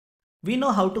We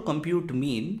know how to compute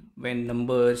mean when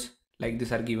numbers like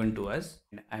this are given to us.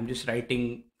 I'm just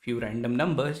writing few random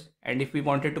numbers, and if we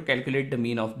wanted to calculate the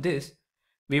mean of this,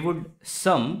 we would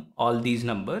sum all these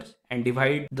numbers and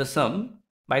divide the sum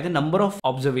by the number of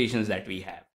observations that we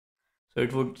have. So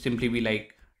it would simply be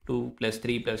like 2 plus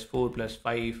 3 plus 4 plus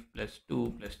 5 plus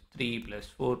 2 plus 3 plus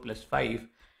 4 plus 5,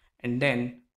 and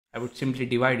then I would simply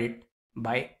divide it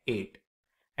by 8,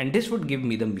 and this would give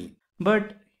me the mean.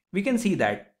 But we can see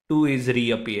that 2 is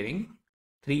reappearing,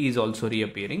 3 is also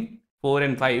reappearing, 4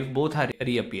 and 5 both are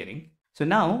reappearing. So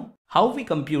now how we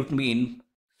compute mean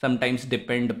sometimes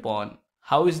depend upon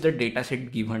how is the data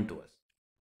set given to us.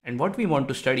 And what we want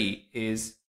to study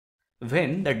is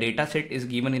when the data set is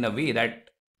given in a way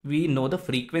that we know the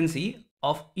frequency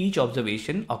of each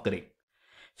observation occurring.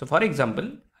 So for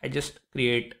example, I just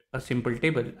create a simple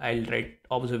table. I'll write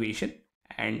observation,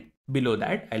 and below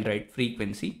that I'll write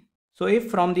frequency. So if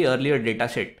from the earlier data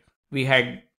set we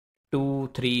had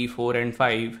 2, 3, 4 and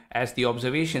 5 as the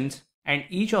observations, and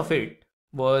each of it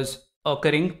was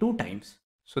occurring 2 times,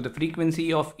 so the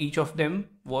frequency of each of them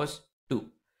was 2.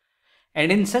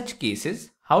 And in such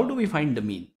cases, how do we find the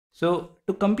mean? So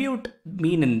to compute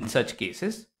mean in such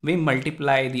cases, we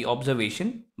multiply the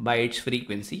observation by its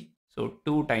frequency. So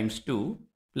 2 times 2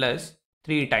 plus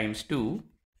 3 times 2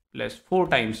 plus 4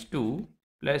 times 2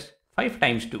 plus 5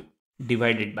 times 2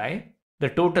 divided by the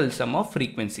total sum of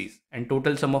frequencies. And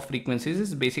total sum of frequencies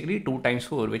is basically 2 times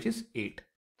 4, which is 8.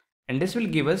 And this will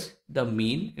give us the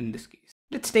mean in this case.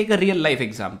 Let's take a real life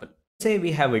example. Say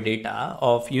we have a data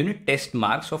of unit test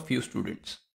marks of few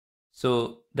students.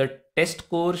 So the test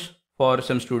scores for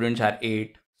some students are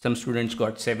 8, some students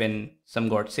got 7, some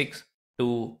got 6,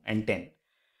 2 and 10.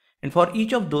 And for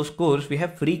each of those scores, we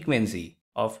have frequency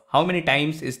of how many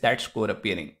times is that score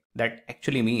appearing. That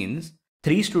actually means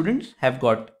 3 students have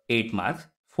got 8 marks,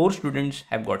 4 students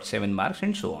have got 7 marks,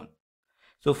 and so on.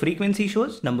 So frequency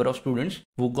shows number of students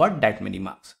who got that many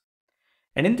marks.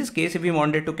 And in this case, if we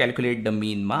wanted to calculate the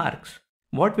mean marks,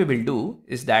 what we will do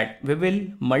is that we will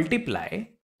multiply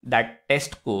that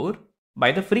test score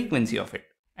by the frequency of it,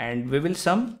 and we will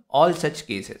sum all such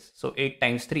cases. So 8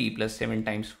 times 3 plus 7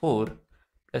 times 4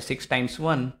 plus 6 times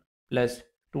 1 plus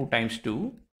 2 times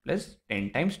 2 plus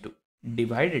 10 times 2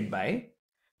 divided by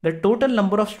the total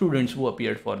number of students who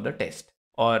appeared for the test,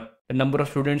 or the number of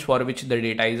students for which the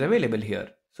data is available here.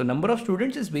 So number of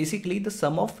students is basically the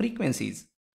sum of frequencies,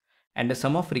 and the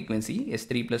sum of frequency is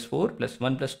 3 plus 4 plus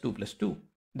 1 plus 2 plus 2,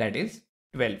 that is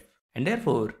 12. And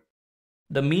therefore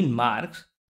the mean marks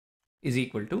is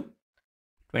equal to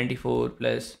 24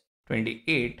 plus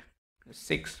 28 plus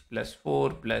 6 plus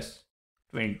 4 plus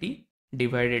 20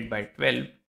 divided by 12,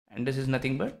 and this is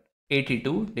nothing but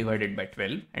 82 divided by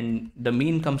 12, and the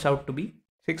mean comes out to be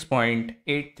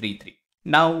 6.833.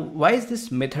 Now, why is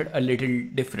this method a little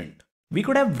different? We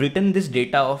could have written this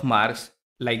data of marks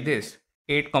like this,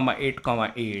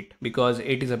 8,8,8, because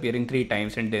 8 is appearing 3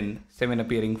 times and then 7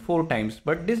 appearing 4 times,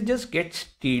 but this just gets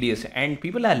tedious and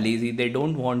people are lazy. They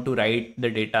don't want to write the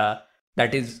data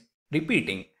that is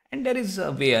repeating, and there is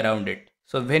a way around it.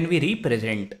 So when we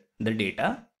represent the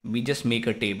data, we just make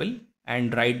a table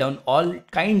and write down all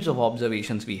kinds of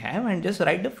observations we have and just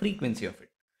write the frequency of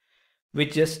it,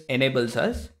 which just enables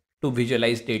us to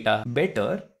visualize data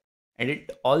better, and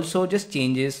it also just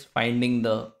changes finding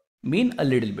the mean a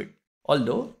little bit.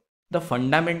 Although the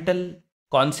fundamental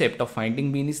concept of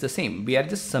finding mean is the same. We are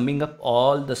just summing up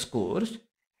all the scores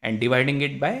and dividing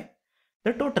it by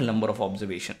the total number of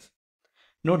observations.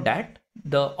 Note that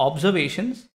the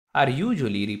observations are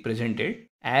usually represented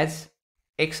as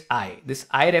xi. This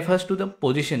I refers to the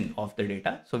position of the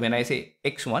data. So when I say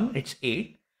x1, it's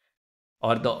 8,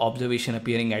 or the observation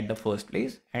appearing at the first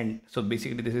place. And so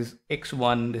basically this is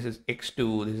x1, this is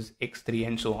x2, this is x3,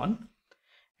 and so on.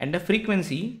 And the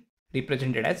frequency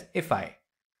represented as fi.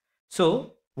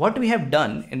 So what we have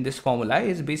done in this formula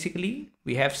is basically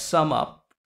we have sum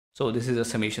up. So this is a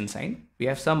summation sign. We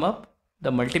have sum up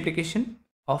the multiplication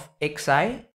of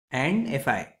xi and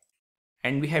fi,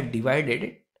 and we have divided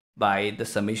it by the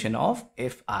summation of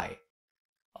fi,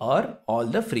 or all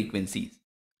the frequencies.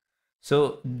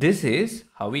 So this is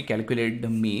how we calculate the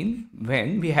mean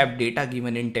when we have data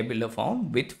given in tabular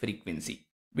form with frequency.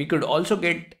 We could also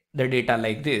get the data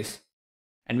like this,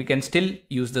 and we can still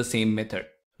use the same method.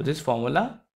 So this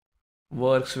formula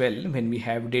works well when we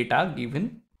have data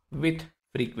given with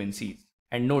frequencies.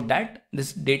 And note that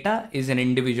this data is an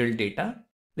individual data.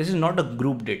 This is not a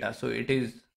group data. So it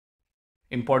is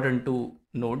important to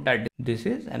note that this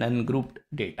is an ungrouped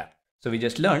data. So we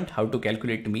just learned how to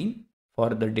calculate mean for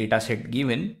the data set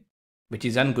given, which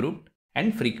is ungrouped,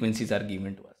 and frequencies are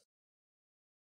given to us.